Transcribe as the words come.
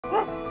As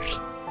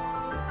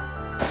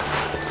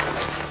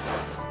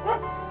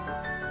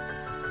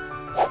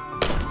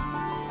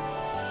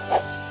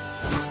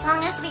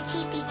long as we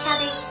keep each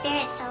other's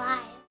spirits alive.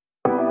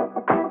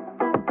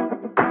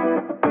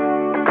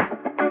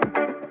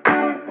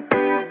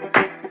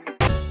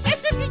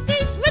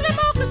 SMG3's Rhythm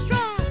Orchestra!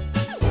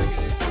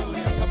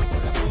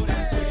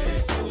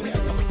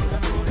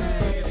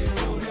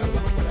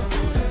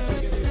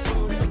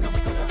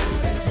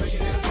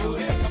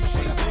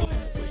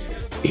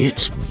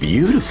 It's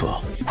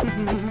beautiful.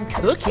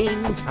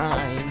 Cooking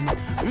time.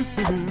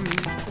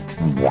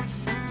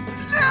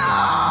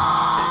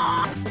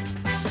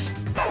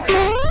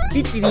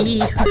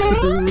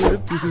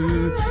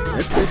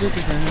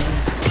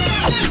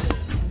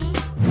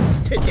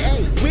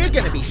 Today, we're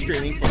going to be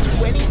streaming for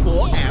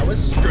 24 hours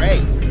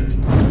straight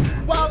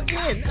while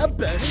in a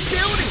burning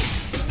building.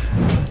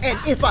 And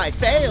if I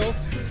fail,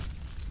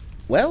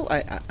 well,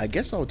 I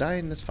guess I'll die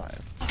in this fire.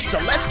 So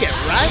let's get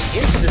right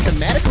into the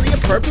thematically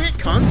appropriate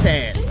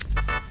content.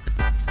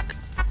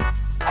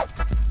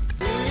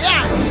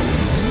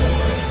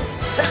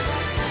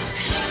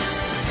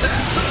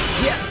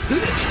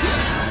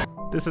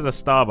 This is a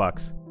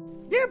Starbucks.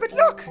 Yeah, but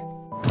look!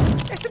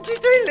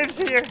 SMG3 lives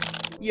here!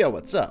 Yo,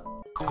 what's up?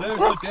 There's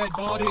a dead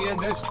body in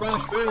this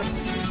trash bin.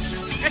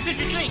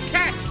 SMG3,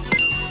 catch!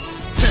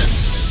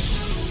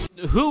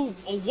 Who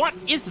or what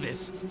is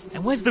this?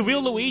 And where's the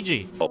real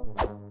Luigi?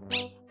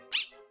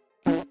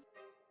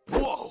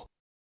 Whoa!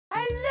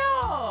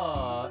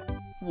 Hello!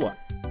 What?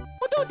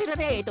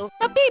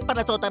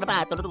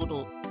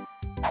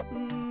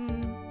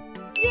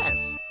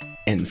 Yes.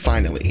 And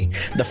finally,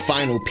 the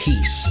final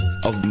piece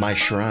of my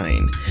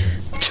shrine.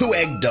 To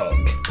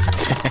Eggdog.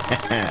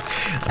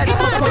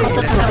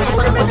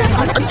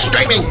 I'm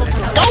streaming!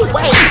 Go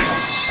away!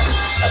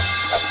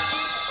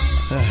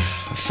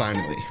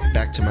 Finally,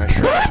 back to my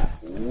shrine.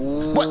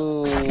 What?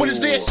 What is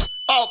this?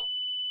 Oh!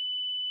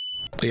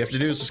 All you have to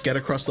do is just get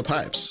across the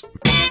pipes.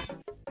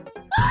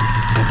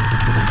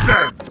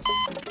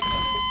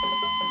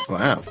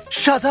 Wow.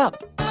 Shut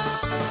up!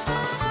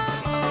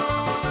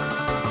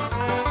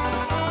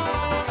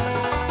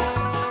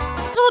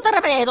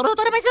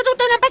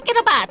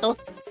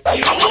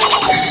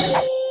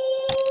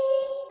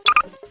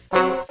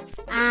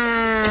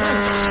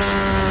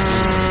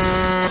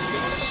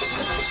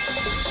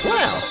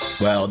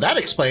 Well, that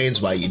explains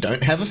why you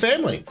don't have a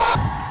family.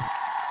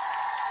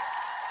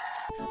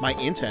 My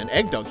intern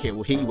Eggdog here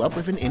will hit you up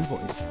with an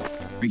invoice.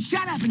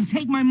 Shut up and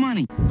take my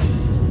money!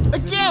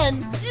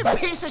 Again? You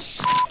piece of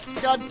shit!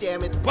 God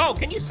damn it. Whoa,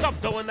 can you stop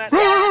doing that?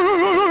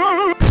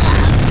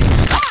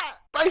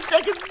 My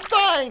second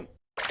spine!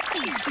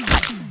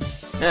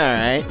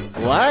 Alright,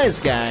 wise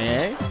guy,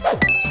 eh?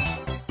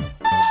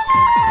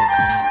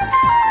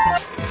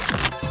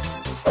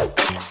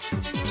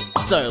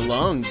 So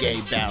long, gay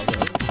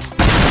Bowser.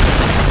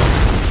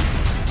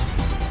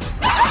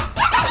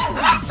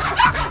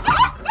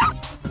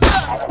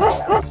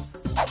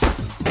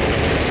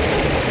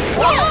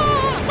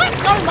 Let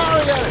go,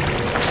 Mario!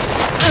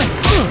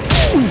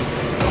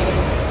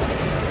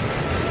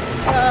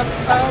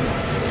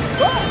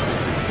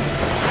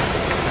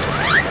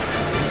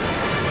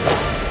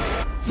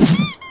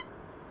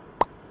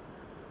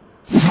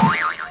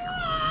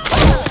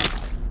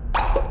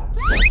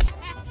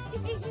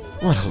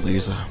 What a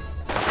loser.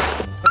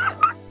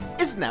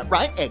 Isn't that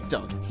right,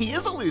 Eggdog? He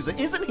is a loser,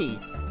 isn't he?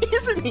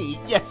 Isn't he?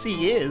 Yes,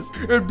 he is.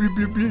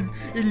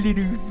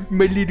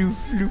 My little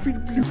fluffy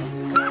blue.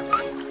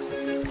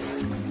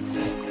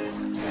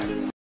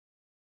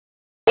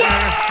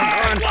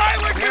 Why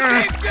would you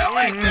keep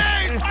doing this?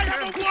 I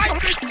have a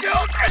wife and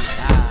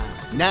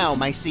children! Now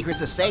my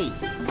secrets are safe.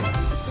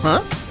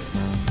 Huh?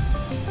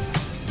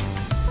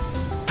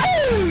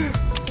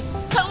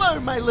 Hello,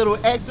 my little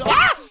Eggdog.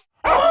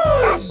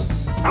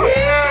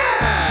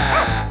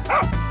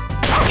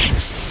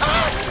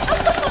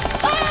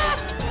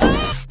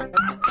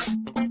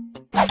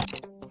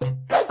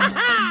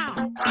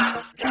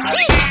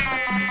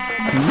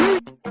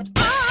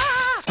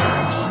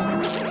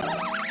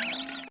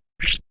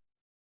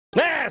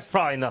 That's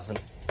probably nothing.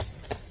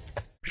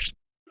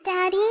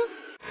 Daddy?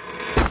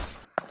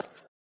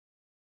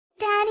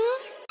 Daddy?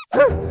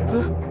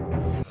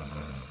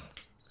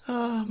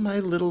 Ah, my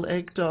little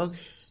Eggdog.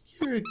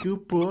 You're a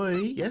good boy.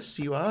 Yes,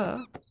 you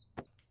are.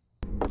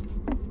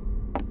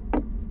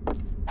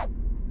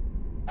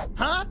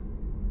 Huh?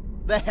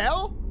 The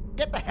hell?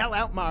 Get the hell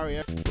out,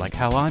 Mario. Like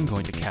how I'm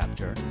going to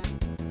capture.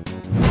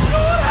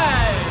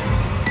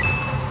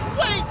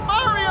 Wait,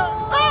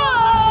 Mario!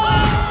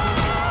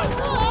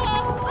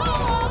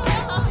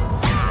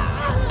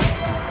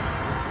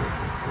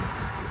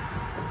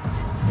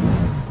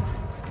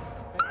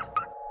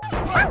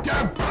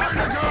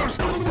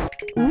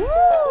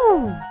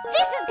 Ooh!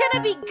 This is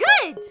gonna be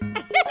good!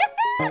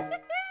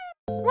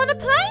 Wanna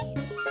play?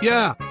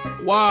 Yeah.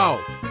 Wow.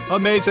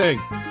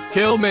 Amazing.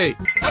 Kill me.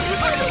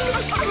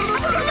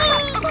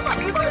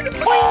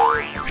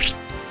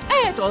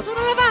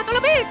 Sono lavato,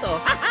 l'abito!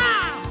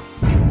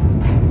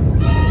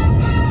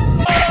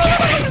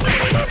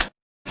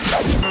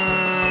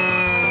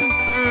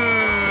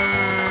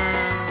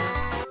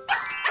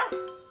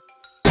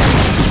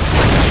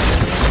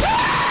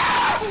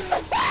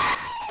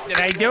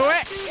 do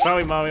it?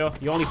 Sorry, Mario.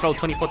 You only fell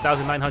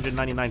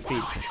 24,999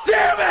 feet.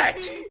 Damn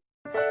it!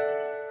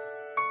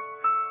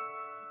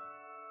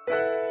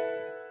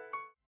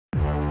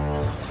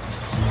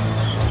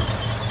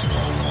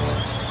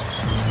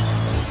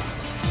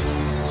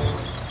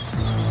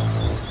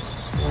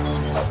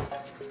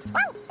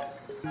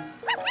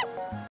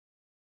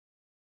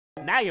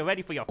 Now you're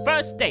ready for your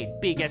first date,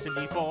 Big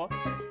SMG4.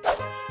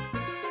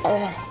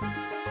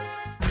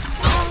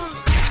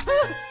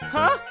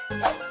 Huh?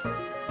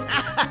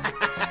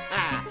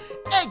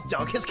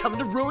 Eggdog has come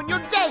to ruin your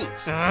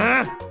date!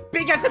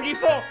 Big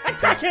SMG4,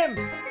 attack him!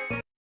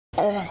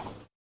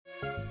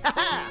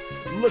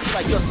 Looks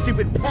like your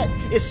stupid pet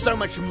is so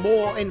much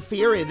more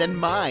inferior than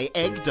my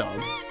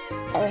Eggdog.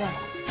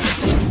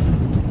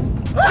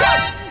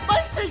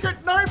 My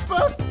secret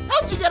notebook!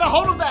 How'd you get a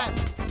hold of that?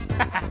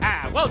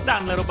 Well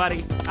done, little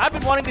buddy. I've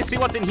been wanting to see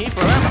what's in here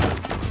forever.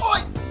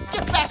 Oi!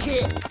 Get back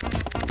here!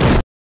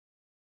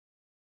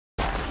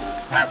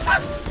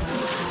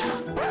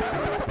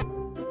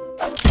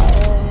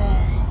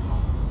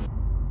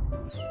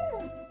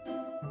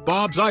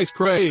 Bob's ice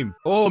cream,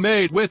 all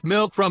made with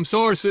milk from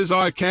sources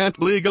I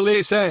can't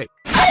legally say.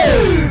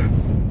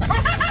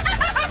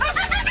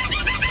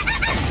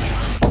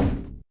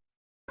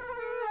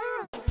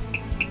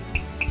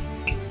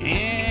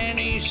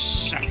 Any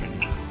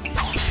second.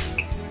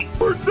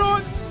 We're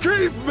not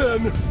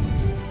cavemen!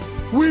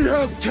 We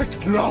have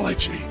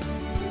technology!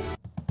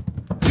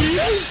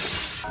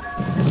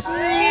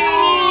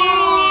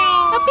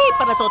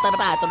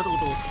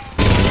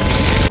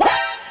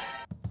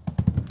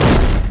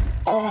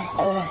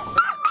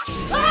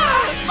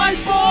 My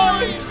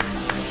boy!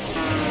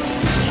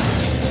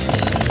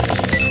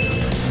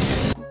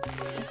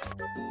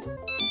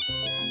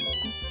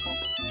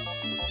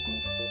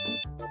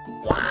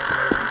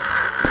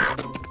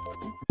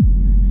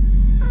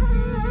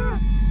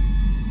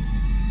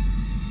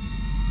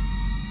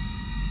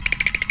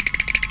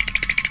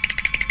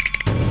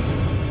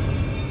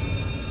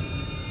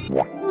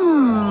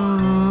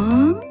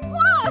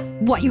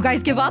 What, you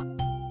guys give up?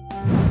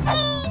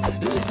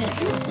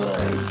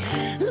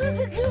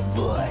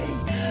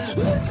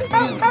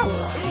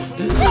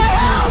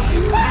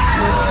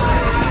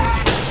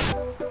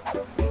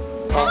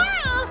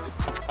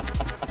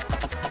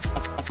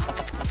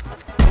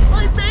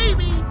 My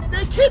baby!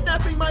 They're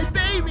kidnapping my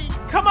baby!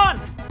 Come on!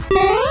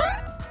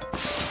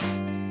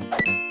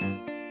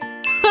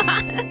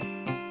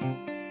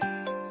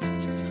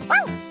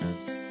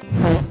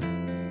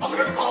 I'm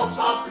gonna call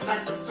Child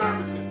Protective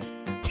Services.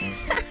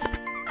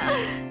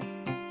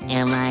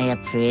 Am I a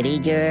pretty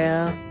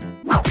girl?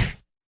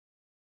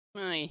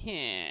 My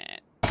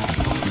head.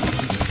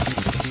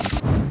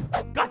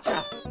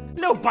 Gotcha!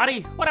 Little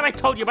buddy, what have I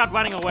told you about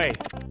running away?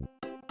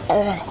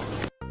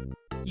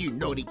 You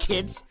naughty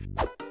kids!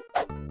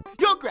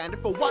 You're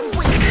grounded for 1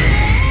 week!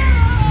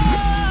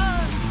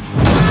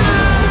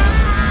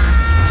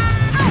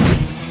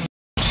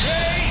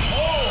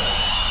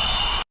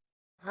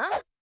 Huh?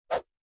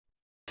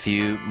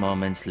 Few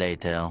moments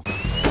later.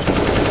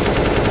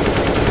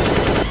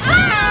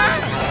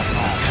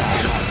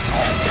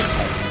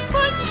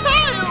 My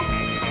child!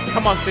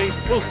 Come on, Steve.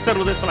 We'll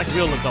settle this like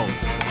real adults.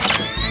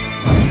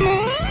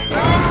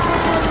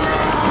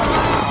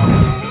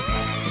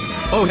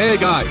 Oh hey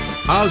guys,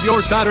 how's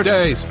your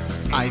Saturdays?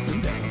 I've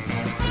been there.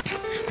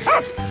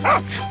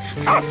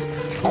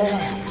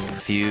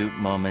 Few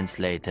moments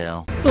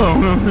later.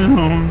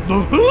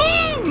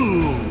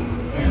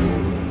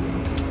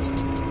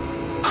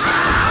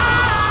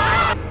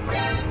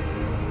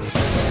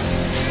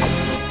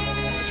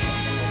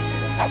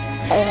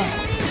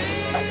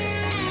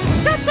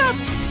 Shut up!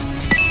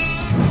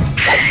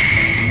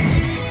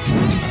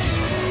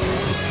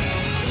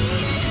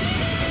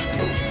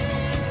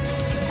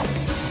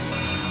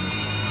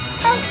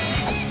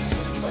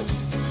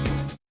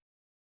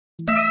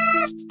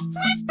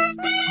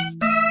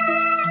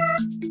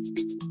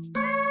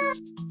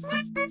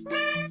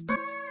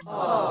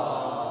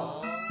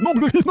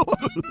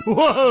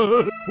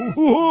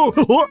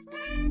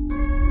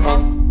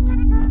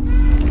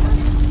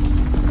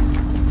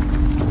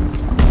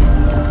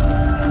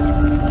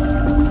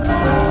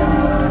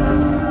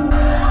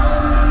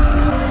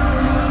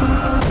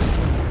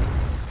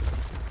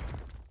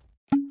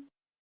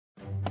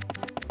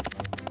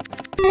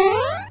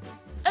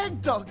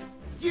 Eggdog,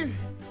 you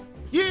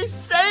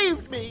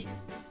saved me!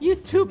 You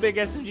too, Big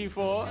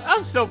SMG4.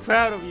 I'm so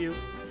proud of you.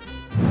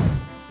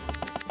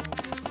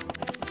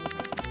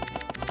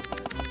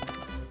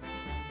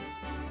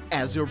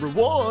 As your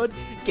reward,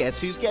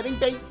 guess who's getting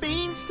baked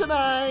beans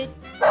tonight?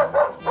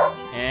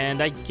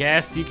 And I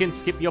guess you can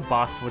skip your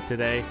bath for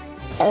today.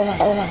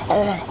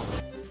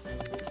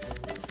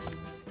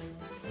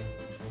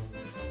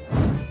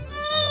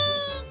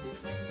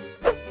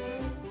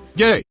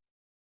 Yay!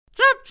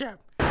 Chop chop!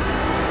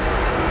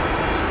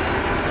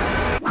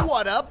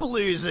 What up,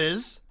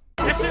 losers?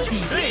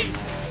 SMG3!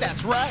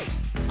 That's right.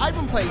 I've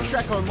been playing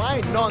Shrek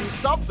Online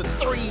non-stop for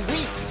 3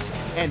 weeks.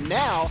 And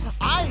now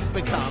I've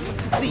become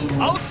the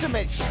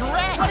ultimate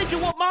Shrek! Why did you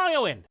want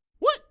Mario in?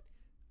 What?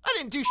 I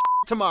didn't do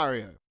to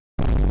Mario.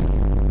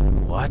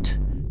 What?